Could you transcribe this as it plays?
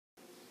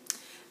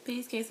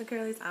Peace, Kings and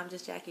Curlies. I'm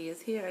just Jackie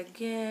is here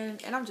again,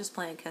 and I'm just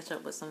playing catch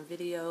up with some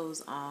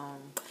videos.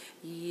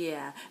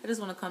 Yeah, I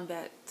just want to come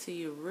back to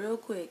you real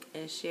quick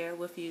and share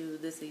with you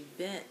this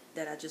event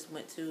that I just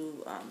went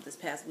to this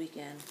past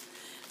weekend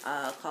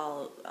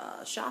called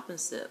Shop and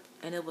Sip,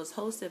 and it was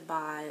hosted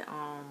by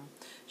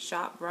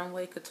Shop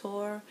Runway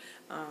Couture.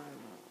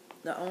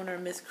 The owner,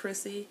 Miss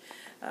Chrissy,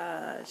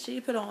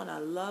 she put on a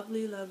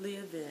lovely, lovely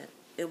event.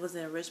 It was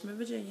in Richmond,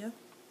 Virginia.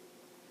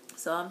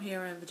 So I'm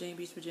here in Virginia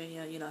Beach,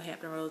 Virginia, you know,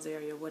 Hampton Roads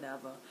area,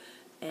 whatever.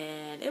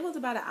 And it was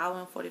about an hour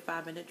and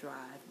 45-minute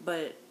drive.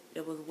 But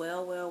it was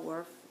well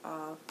worth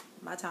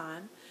my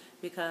time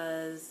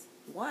because,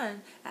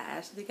 one, I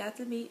actually got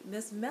to meet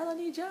Miss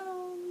Melanie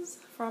Jones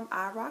from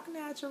I Rock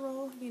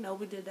Natural. You know,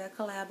 we did that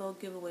collabo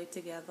giveaway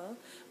together,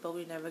 but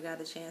we never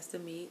got a chance to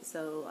meet.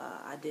 So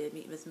I did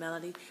meet Miss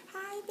Melanie.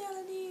 Hi,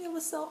 Melanie. It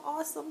was so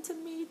awesome to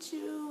meet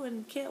you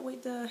and can't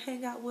wait to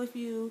hang out with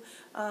you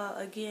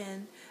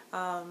again.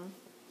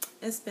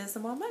 And spend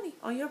some more money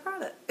on your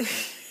product.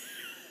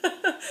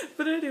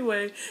 But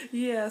anyway,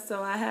 yeah,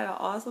 so I had an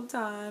awesome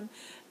time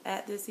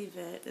at this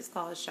event. It's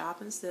called Shop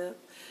and Sip.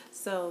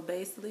 So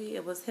basically,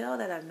 it was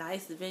held at a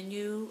nice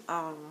venue.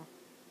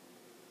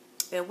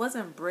 It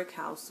wasn't Brick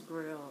House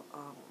Grill.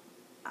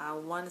 I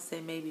want to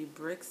say maybe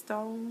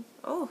Brickstone.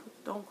 Oh,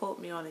 don't quote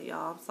me on it,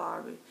 y'all. I'm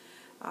sorry.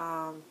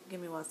 Give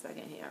me 1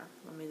 second here.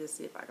 Let me just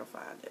see if I can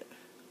find it.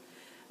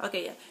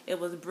 Okay, yeah, it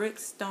was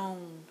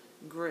Brickstone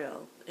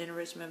Grill in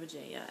Richmond,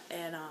 Virginia,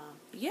 and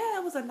yeah,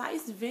 it was a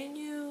nice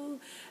venue.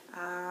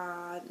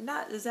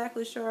 Not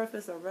exactly sure if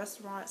it's a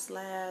restaurant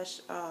slash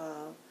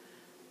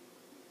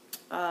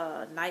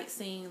night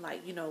scene,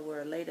 like, you know,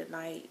 where late at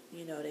night,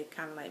 you know, they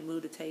kind of like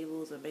move the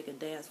tables and make a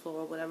dance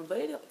floor or whatever.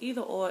 But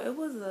either or, it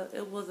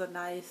was a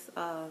nice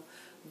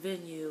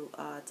venue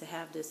to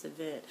have this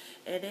event,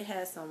 and they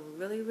had some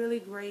really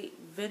great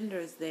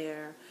vendors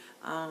there.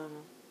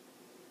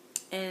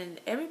 And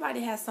everybody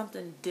has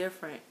something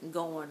different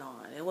going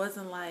on. It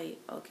wasn't like,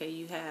 okay,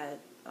 you had,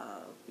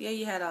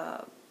 you had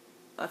a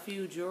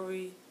few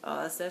jewelry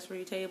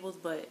accessory tables,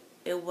 but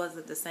it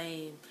wasn't the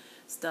same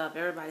stuff.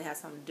 Everybody had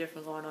something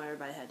different going on.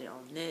 Everybody had their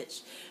own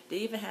niche. They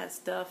even had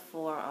stuff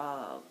for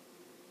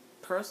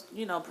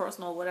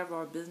personal whatever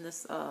or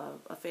business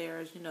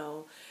affairs. You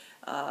know,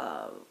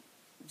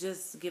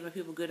 just giving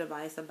people good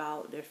advice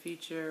about their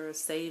future,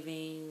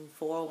 saving,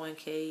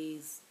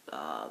 401ks,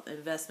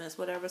 investments,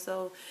 whatever.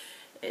 So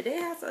they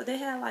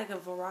had like a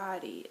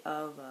variety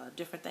of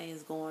different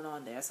things going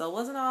on there. So it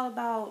wasn't all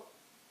about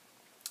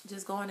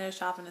just going there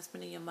shopping and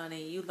spending your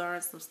money. You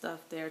learned some stuff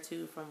there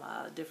too from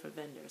different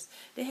vendors.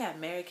 They had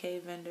Mary Kay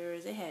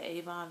vendors. They had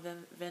Avon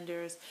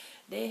vendors.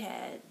 They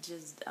had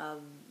just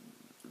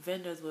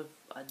vendors with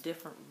a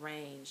different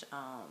range,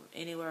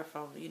 anywhere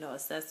from, you know,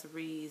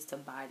 accessories to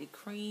body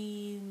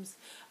creams,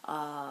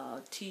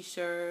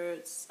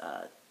 t-shirts,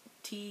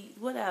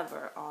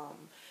 whatever,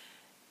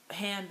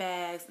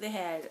 handbags.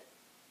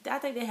 I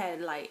think they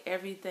had like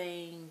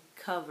everything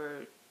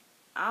covered.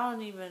 I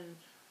don't even,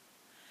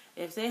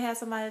 if they had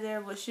somebody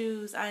there with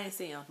shoes, I ain't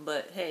see them.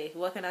 But hey,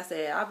 what can I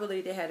say? I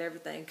believe they had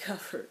everything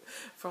covered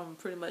from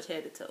pretty much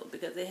head to toe,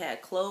 because they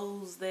had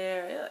clothes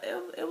there.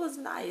 It was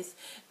nice.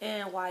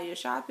 And while you're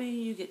shopping,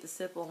 you get to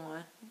sip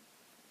on,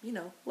 you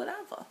know,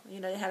 whatever. You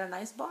know, they had a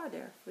nice bar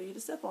there for you to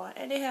sip on.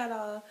 And they had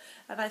a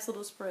nice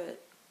little spread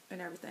and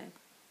everything.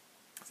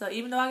 So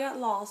even though I got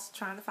lost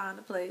trying to find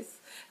the place,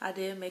 I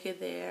did make it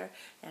there,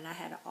 and I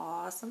had an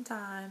awesome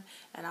time.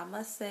 And I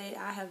must say,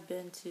 I have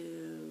been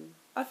to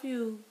a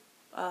few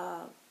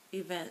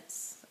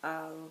events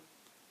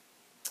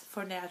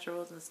for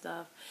naturals and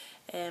stuff,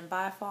 and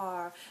by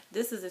far,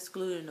 this is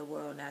excluding the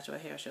World Natural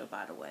Hair Show,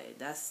 by the way.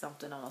 That's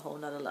something on a whole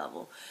nother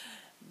level.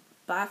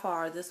 By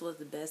far, this was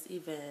the best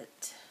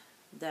event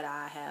that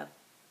I have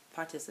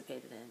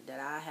participated in, that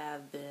I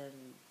have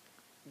been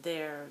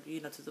there,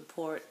 you know, to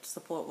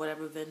support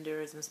whatever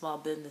vendors and small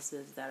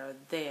businesses that are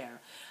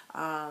there.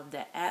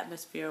 The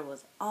atmosphere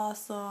was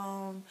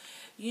awesome.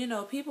 You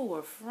know, people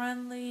were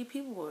friendly,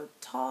 people were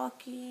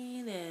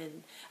talking,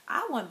 and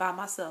I went by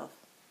myself,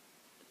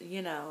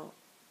 you know,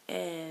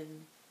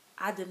 and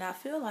I did not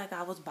feel like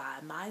I was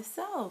by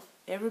myself.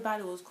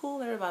 Everybody was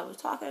cool, everybody was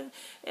talking.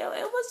 It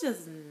was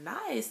just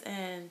nice,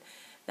 and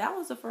that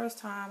was the first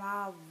time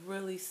I've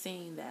really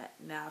seen that.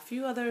 Now, a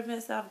few other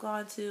events that I've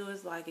gone to,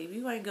 is like, if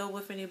you ain't go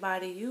with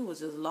anybody, you was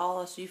just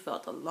lost. You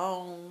felt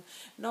alone.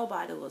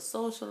 Nobody was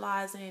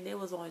socializing. They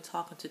was only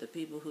talking to the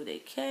people who they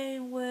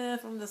came with.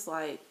 I'm just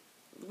like,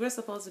 we're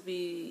supposed to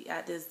be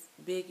at this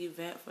big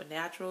event for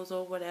naturals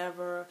or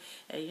whatever,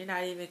 and you're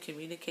not even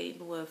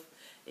communicating with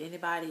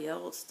anybody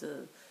else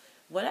to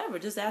whatever.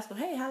 Just ask them,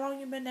 hey, how long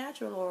you been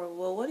natural? Or,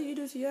 well, what do you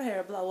do to your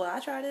hair? Blah, well,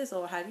 I try this.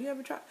 Or, have you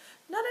ever tried?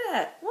 None of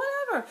that.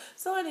 Whatever.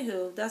 So,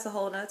 anywho, that's a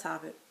whole nother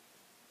topic.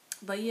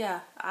 But yeah,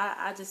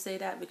 I just say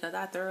that because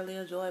I thoroughly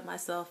enjoyed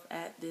myself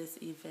at this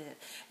event.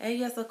 And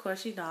yes, of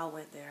course, you know, I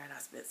went there and I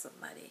spent some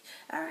money.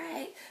 All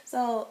right.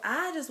 So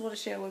I just want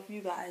to share with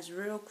you guys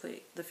real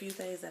quick the few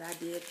things that I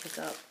did pick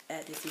up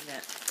at this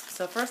event.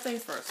 So first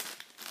things first,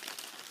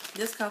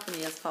 this company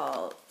is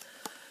called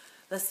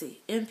let's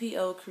see,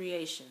 NPO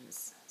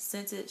Creations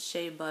scented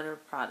shea butter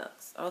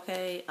products.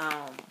 Okay,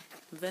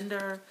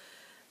 vendor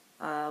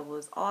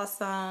was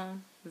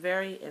awesome,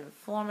 very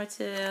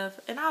informative,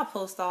 and I'll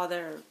post all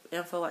their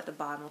info at the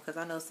bottom because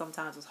I know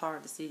sometimes it's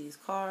hard to see these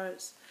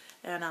cards.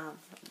 And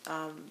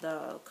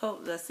the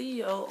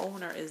CEO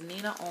owner is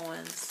Nina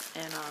Owens,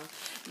 and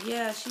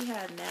yeah, she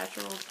had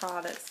natural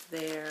products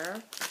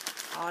there,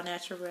 all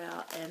natural.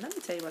 And let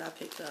me tell you what I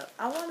picked up.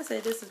 I want to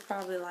say this is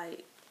probably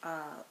like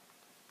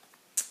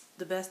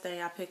the best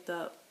thing I picked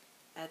up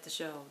at the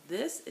show.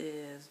 This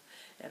is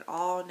an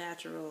all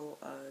natural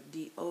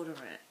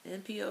deodorant,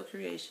 NPO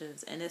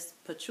Creations, and it's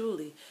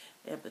patchouli,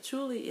 and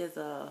patchouli is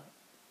a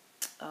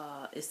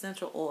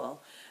essential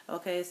oil.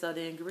 Okay, so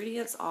the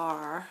ingredients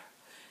are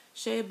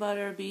shea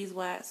butter,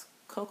 beeswax,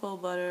 cocoa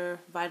butter,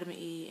 vitamin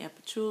E, and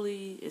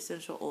patchouli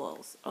essential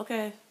oils.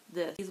 Okay,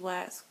 this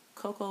beeswax,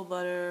 cocoa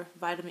butter,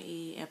 vitamin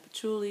E, and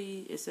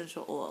patchouli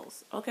essential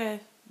oils.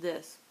 Okay,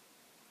 this.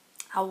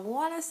 I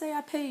want to say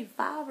I paid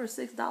 $5 or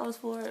 $6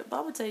 for it, but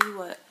I'm gonna tell you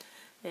what,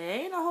 it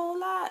ain't a whole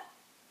lot,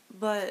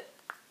 but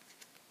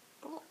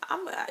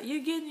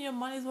you're getting your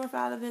money's worth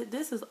out of it.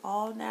 This is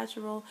all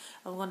natural.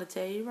 I'm gonna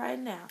tell you right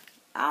now,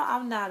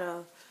 I'm not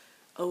a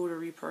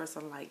odory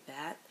person like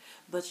that,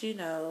 but you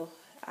know,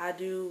 I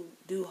do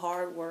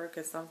hard work,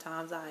 and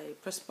sometimes I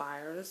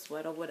perspire,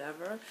 sweat, or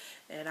whatever,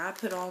 and I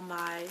put on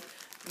my,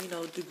 you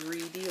know,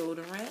 degree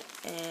deodorant,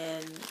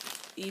 and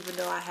even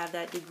though I have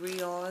that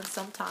degree on,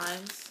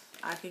 sometimes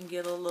I can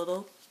get a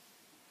little,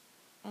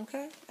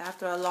 okay,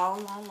 after a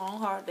long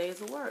hard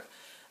days of work.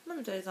 Let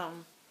me tell you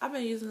something. I've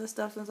been using this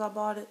stuff since I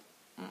bought it.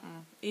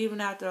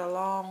 Even after a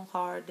long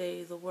hard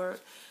days of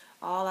work,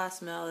 all I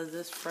smell is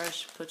this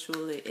fresh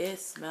patchouli. It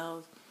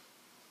smells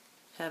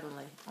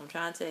heavenly. I'm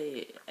trying to tell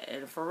you.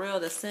 And for real,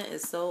 the scent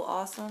is so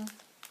awesome.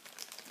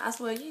 I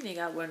swear you ain't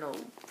got to wear no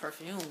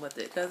perfume with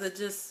it, because it's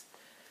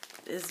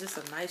just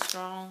a nice,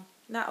 strong,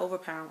 not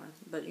overpowering,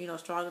 but, you know,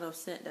 strong enough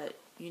scent that,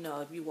 you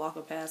know, if you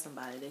walking past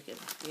somebody, they can,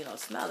 you know,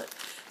 smell it.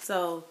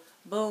 So,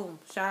 boom,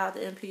 shout out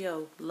to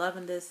NPO.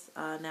 Loving this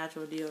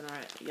natural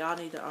deodorant. Y'all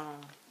need to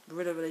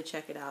really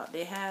check it out.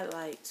 They had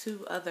like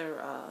 2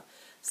 other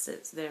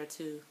scents there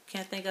too.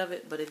 Can't think of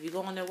it, but if you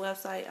go on their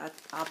website,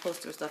 I'll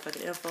post their stuff at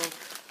the info.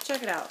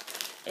 Check it out.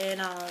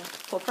 And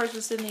for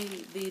purchasing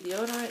the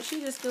deodorant,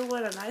 she just still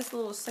went a nice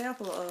little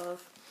sample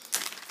of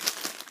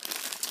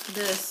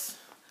this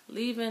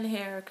leave-in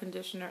hair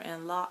conditioner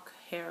and lock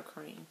hair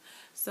cream.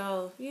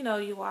 So, you know,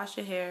 you wash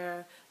your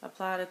hair,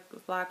 apply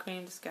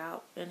cream to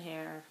scalp and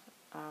hair,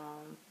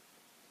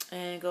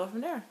 and go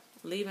from there.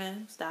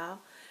 Leave-in style.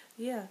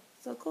 Yeah,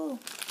 so cool.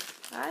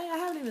 I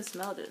haven't even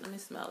smelled it. Let me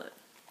smell it.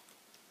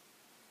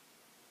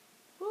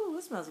 Ooh,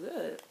 it smells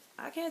good.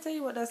 I can't tell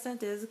you what that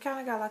scent is. It kind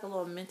of got like a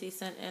little minty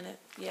scent in it.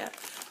 Yeah.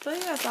 So,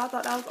 yeah, so I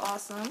thought that was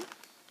awesome.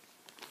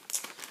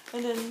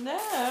 And then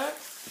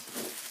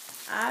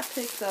next, I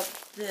picked up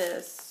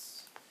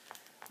this,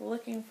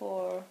 looking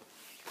for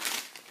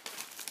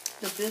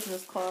the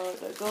business card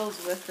that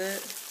goes with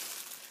it.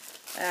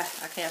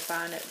 I can't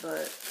find it,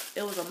 but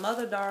it was a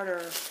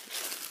mother-daughter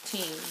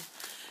team,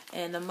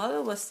 and the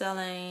mother was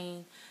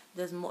selling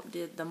the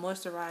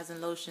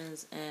moisturizing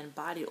lotions and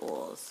body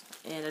oils,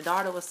 and the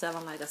daughter was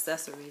selling like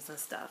accessories and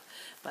stuff.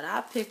 But I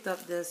picked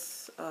up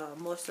this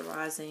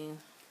moisturizing,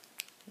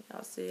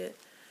 y'all see it,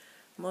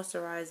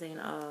 moisturizing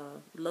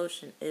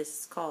lotion.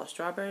 It's called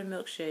Strawberry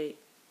Milkshake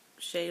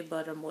Shea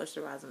Butter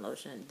Moisturizing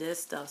Lotion.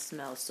 This stuff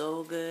smells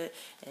so good,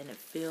 and it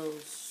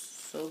feels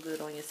so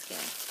good on your skin.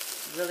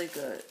 Really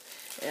good.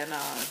 And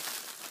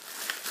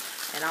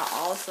I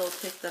also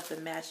picked up the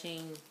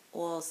matching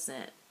oil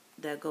scent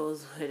that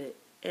goes with it.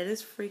 It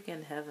is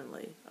freaking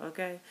heavenly.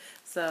 Okay,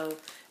 so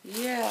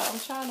yeah, I'm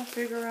trying to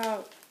figure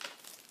out.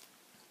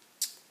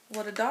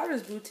 Well, the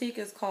daughter's boutique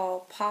is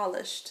called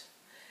Polished,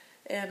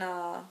 and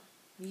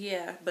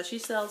yeah, but she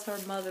sells her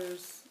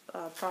mother's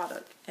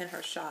product in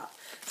her shop.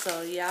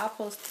 So yeah, I'll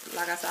post,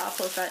 like I said, I'll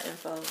post that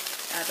info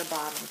at the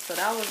bottom. So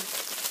that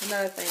was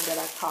another thing that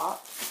I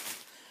caught.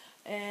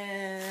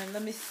 And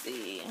let me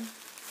see.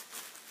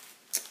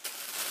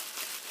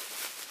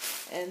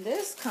 And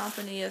this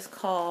company is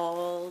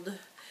called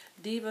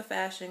Diva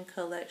Fashion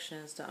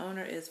Collections. The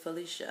owner is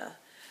Felicia.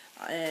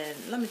 And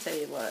let me tell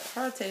you what,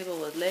 her table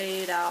was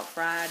laid out,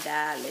 fried,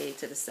 dyed, laid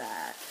to the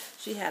side.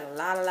 She had a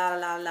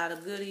lot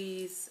of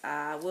goodies.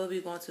 I will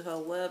be going to her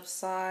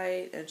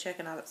website and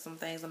checking out some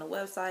things on the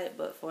website.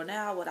 But for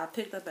now, what I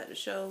picked up at the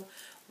show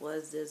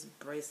was this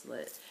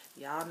bracelet.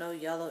 Y'all know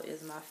yellow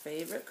is my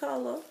favorite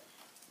color.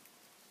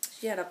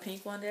 She had a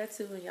pink one there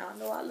too, and y'all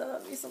know I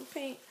love me some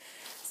pink.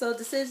 So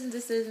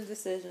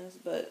decisions.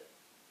 But,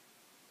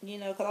 you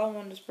know, because I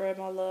wanted to spread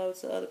my love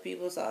to other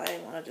people, so I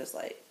didn't want to just,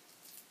 like,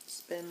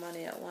 spend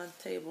money at one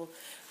table.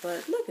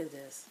 But look at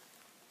this.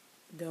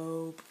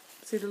 Dope.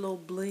 See the little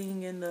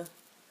bling in the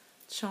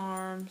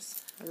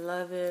charms. I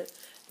love it.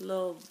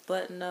 Little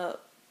button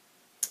up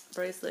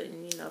bracelet,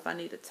 and you know, if I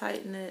need to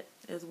tighten it,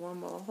 there's one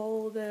more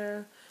hole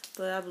there,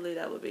 but I believe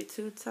that would be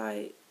too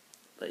tight.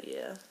 But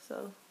yeah,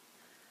 so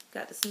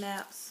got the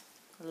snaps.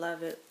 I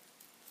love it.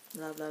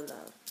 Love, love,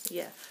 love.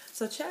 Yeah.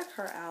 So check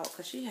her out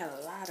because she had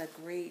a lot of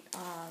great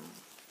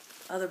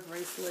other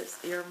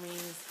bracelets,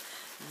 earrings,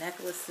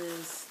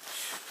 necklaces,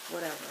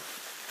 whatever.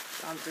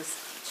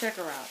 Just check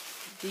her out.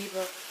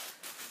 Diva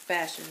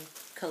Fashion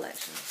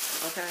Collection.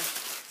 Okay.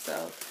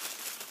 So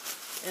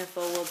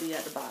info will be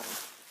at the bottom.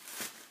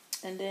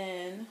 And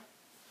then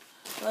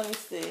let me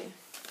see.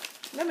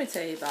 Let me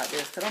tell you about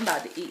this because I'm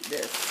about to eat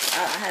this.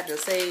 I had to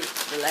save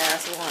the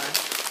last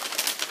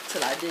one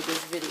till I did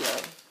this video.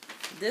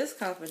 This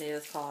company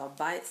is called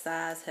Bite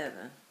Size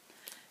Heaven.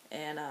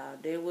 And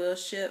they will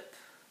ship,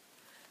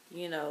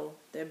 you know,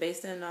 they're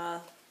based in,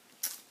 I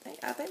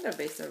think they're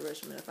based in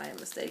Richmond if I am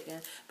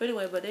mistaken. But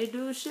anyway, but they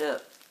do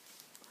ship.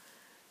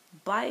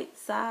 Bite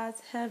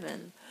Size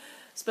Heaven.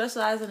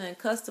 Specializing in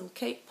custom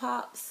cake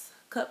pops,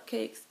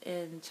 cupcakes,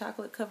 and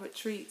chocolate covered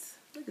treats.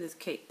 Look at this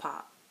cake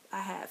pop.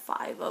 I had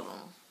 5 of them.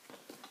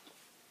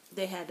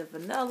 They had the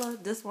vanilla.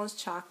 This one's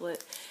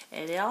chocolate.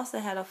 And they also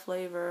had a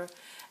flavor.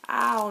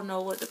 I don't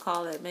know what to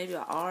call it. Maybe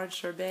an orange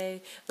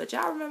sherbet. But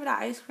y'all remember that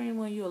ice cream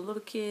when you were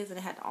little kids and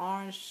it had the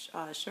orange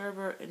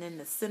sherbet. And in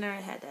the center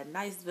it had that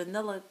nice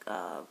vanilla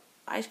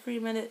ice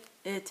cream in it.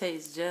 It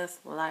tastes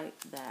just like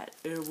that.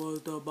 It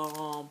was the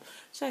bomb.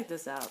 Check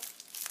this out.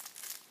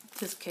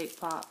 This cake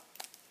pop.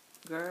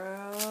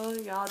 Girl,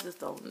 y'all just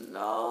don't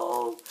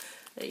know.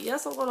 And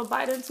yes, I'm going to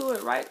bite into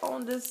it right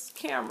on this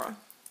camera.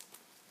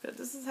 Because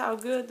this is how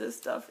good this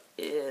stuff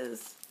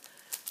is.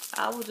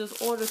 I will just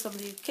order some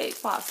of these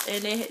cake pops.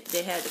 And they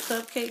had the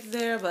cupcakes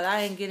there, but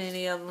I didn't get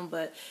any of them.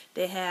 But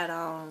they had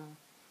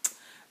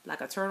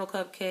like a turtle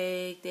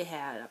cupcake. They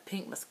had a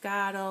pink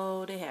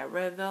Moscato. They had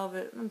red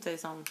velvet. Let me tell you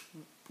something.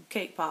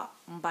 Cake pop.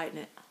 I'm biting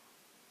it.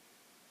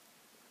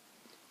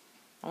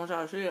 I want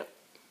y'all to see it.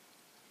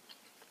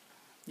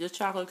 This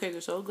chocolate cake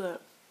is so good.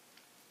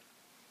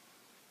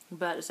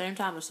 But at the same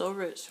time, it's so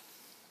rich.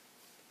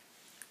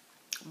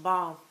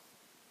 Bomb.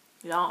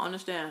 Y'all don't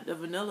understand. The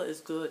vanilla is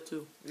good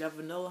too. You have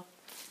vanilla.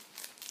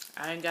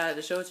 I ain't got it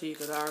to show it to you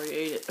because I already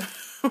ate it.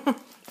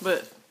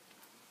 But,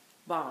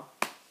 bomb.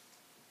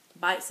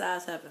 Bite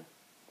Size Heaven.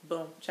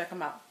 Boom. Check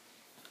them out.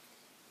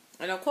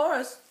 And of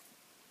course,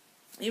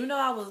 even though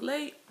I was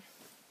late,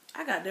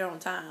 I got there on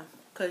time.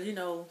 Because, you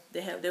know,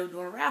 they were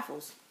doing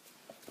raffles.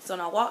 So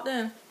when I walked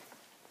in,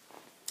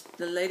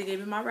 the lady gave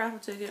me my raffle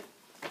ticket.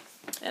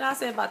 And I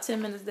said about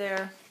 10 minutes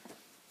there,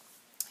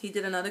 he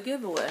did another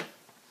giveaway.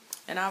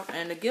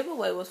 And the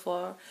giveaway was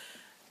for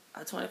a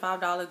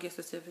 $25 gift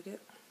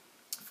certificate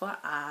for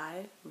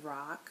I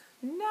Rock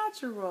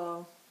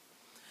Natural.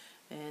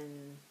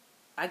 And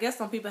I guess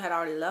some people had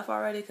already left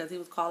already because he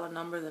was calling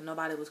numbers and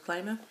nobody was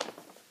claiming.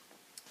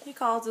 He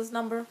calls this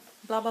number,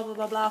 blah, blah, blah,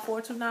 blah, blah,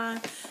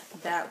 429.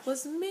 That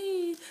was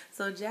me.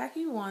 So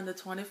Jackie won the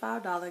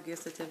 $25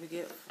 gift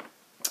certificate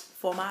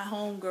for my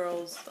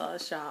homegirl's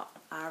shop,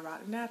 I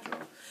Rock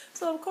Natural.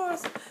 So, of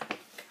course,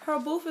 her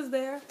booth is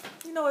there.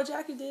 You know what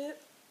Jackie did?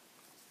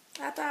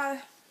 After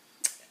I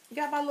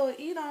got my little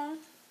eat on,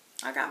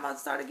 I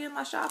started getting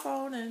my shop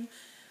on, and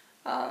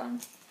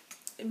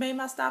it made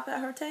my stop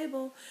at her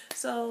table.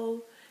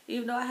 So,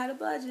 even though I had a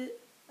budget,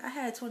 I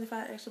had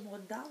 25 extra more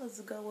dollars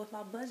to go with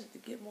my budget to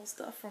get more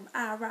stuff from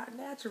I Rock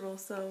Natural.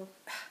 So,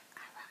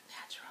 I Rock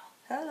Natural.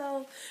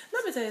 Hello.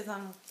 Let me tell you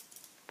something.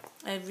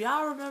 If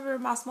y'all remember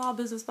my small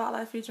business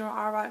spotlight feature on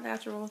I Rock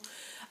Natural,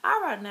 I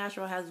Rock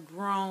Natural has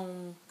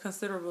grown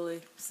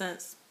considerably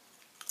since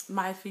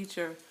my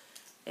feature.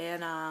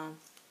 And,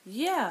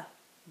 yeah,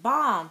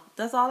 bomb.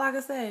 That's all I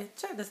can say.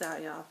 Check this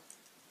out, y'all.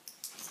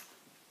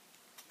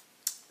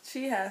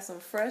 She has some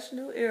fresh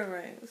new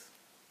earrings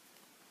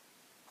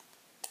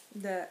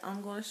that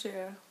I'm going to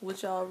share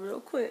with y'all real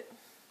quick.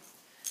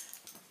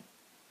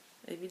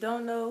 If you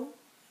don't know,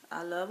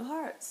 I love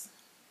hearts.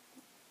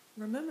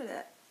 Remember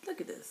that.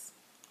 Look at this.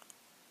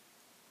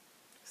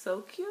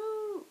 So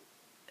cute.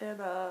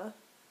 And,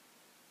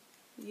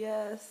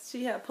 yes,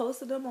 she had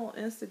posted them on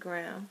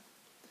Instagram.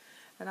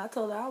 And I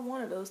told her I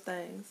wanted those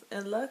things.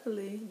 And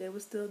luckily, they were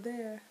still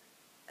there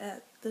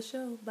at the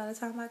show by the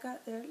time I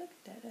got there. Look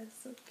at that.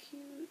 That's so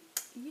cute.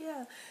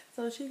 Yeah.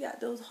 So she got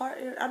those heart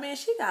ear. I mean,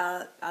 she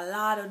got a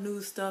lot of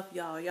new stuff,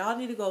 y'all. Y'all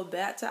need to go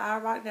back to I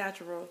Rock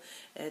Natural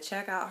and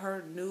check out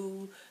her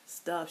new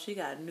stuff. She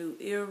got new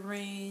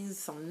earrings,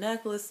 some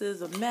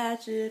necklaces, a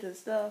matches and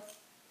stuff.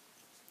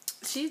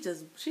 She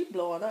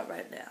blowing up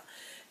right now.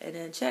 And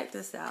then check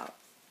this out.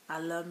 I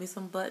love me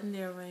some button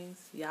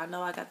earrings. Y'all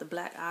know I got the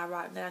black I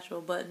Rock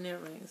Natural button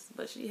earrings.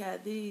 But she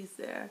had these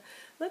there.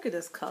 Look at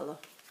this color.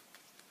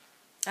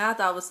 And I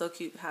thought it was so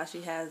cute how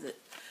she has it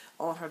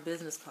on her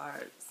business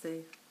card.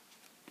 See?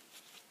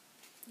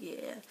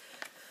 Yeah.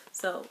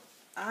 So,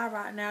 I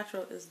Rock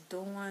Natural is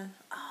doing...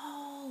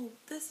 Oh,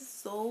 this is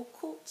so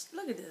cool.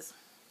 Look at this.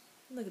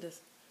 Look at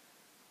this.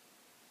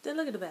 Then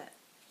look at the back.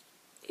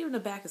 Even the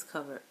back is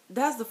covered.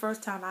 That's the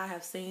first time I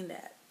have seen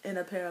that. In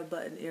a pair of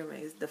button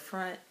earrings. The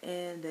front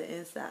and the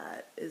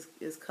inside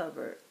is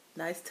covered.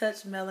 Nice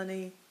touch,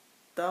 Melanie.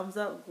 Thumbs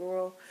up,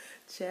 girl.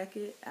 Check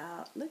it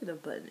out. Look at the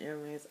button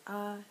earrings.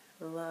 I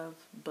love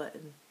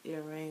button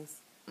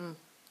earrings.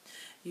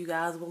 You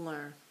guys will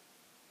learn.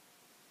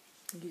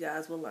 You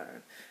guys will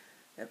learn.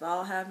 If I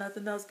don't have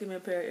nothing else, give me a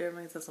pair of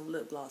earrings and some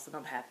lip gloss, and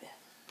I'm happy.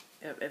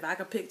 If I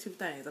could pick two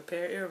things, a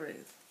pair of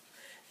earrings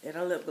and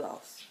a lip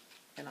gloss,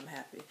 and I'm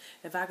happy.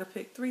 If I could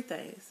pick three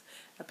things,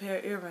 a pair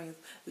of earrings,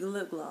 a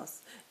lip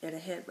gloss, and a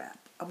head wrap,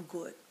 I'm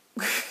good.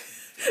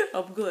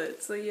 I'm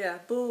good. So yeah,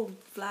 boom,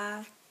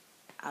 fly.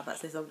 I was about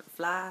to say something.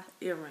 Fly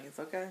earrings,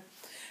 okay?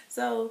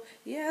 So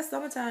yeah,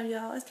 summertime,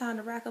 y'all. It's time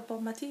to rack up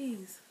on my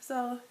teas.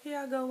 So here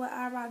I go with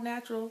iRock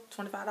Natural,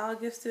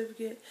 $25 gift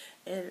certificate,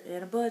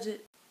 and a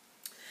budget.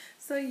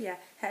 So yeah,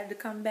 had to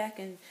come back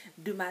and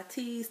do my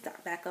teas,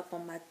 start back up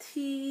on my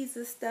teas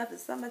and stuff.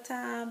 It's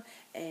summertime,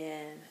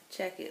 and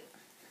check it.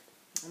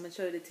 I'm gonna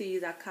show you the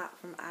teas I caught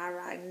from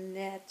iRock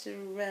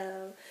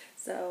Natural.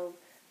 So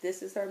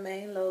this is her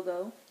main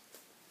logo.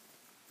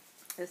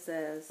 It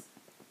says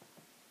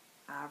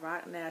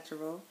iRock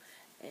Natural,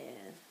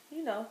 and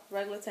you know,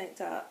 regular tank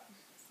top.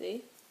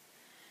 See,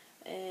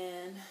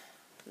 and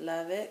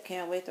love it.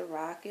 Can't wait to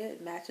rock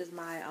it. Matches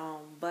my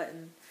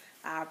button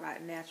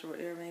iRock Natural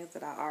earrings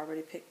that I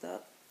already picked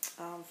up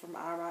from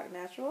iRock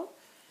Natural.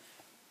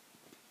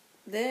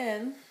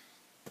 Then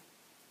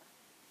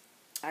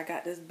I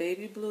got this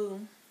baby blue.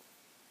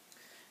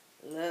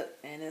 Look,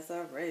 and it's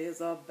a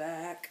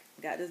razorback.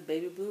 Got this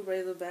baby blue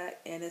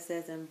razorback, and it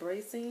says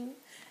embracing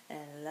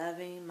and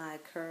loving my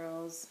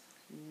curls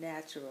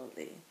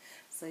naturally.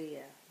 So yeah,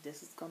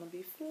 this is gonna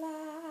be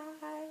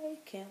fly.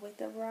 Can't wait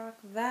to rock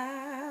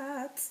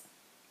that.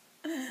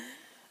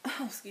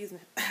 Oh, excuse me.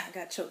 I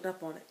got choked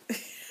up on it.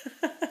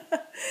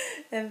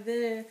 And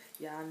then,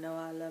 y'all know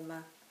I love my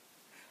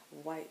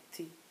white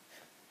tee.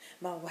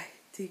 My white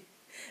tee.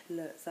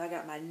 Look, so I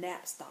got my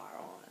nap star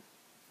on.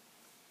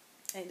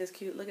 Ain't this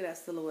cute? Look at that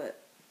silhouette.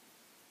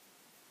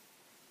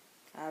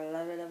 I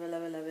love it, love it,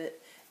 love it, love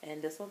it.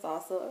 And this one's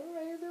also a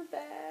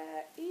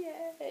razorback.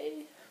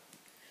 Yay.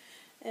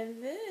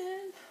 And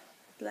then,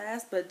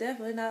 last but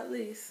definitely not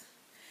least,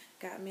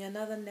 got me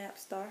another nap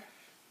star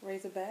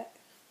razorback.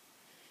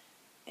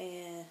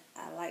 And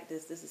I like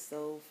this. This is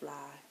so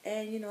fly.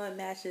 And you know, it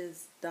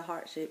matches the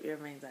heart-shaped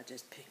earrings I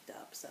just picked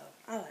up. So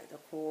I like to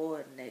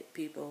coordinate,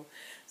 people.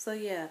 So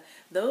yeah,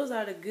 those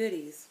are the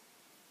goodies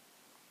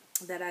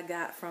that I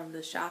got from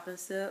the shopping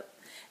sip.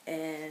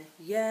 And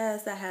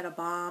yes, I had a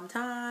bomb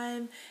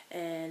time,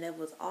 and it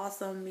was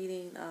awesome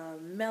meeting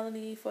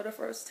Melanie for the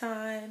first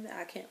time.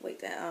 I can't wait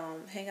to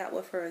hang out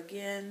with her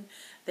again.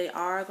 They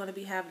are going to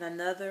be having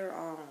another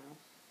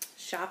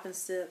shop and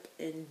sip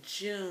in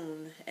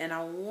June, and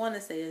I want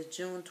to say it's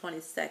June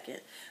 22nd.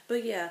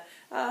 But yeah,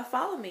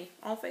 follow me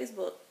on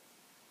Facebook,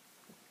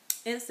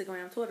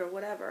 Instagram, Twitter,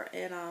 whatever,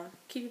 and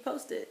keep you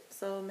posted.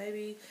 So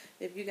maybe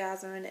if you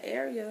guys are in the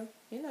area,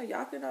 you know,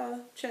 y'all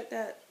can check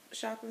that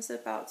shop and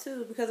sip out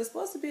too, because it's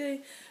supposed to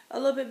be a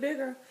little bit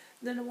bigger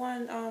than the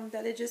one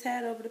that they just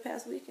had over the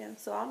past weekend.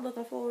 So I'm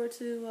looking forward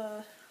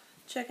to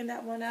checking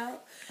that one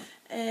out.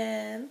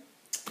 And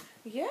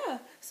yeah,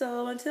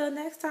 so until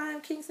next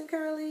time, Kinks and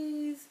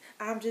Curlies,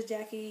 I'm just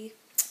Jackie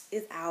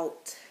is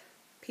out.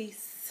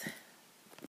 Peace.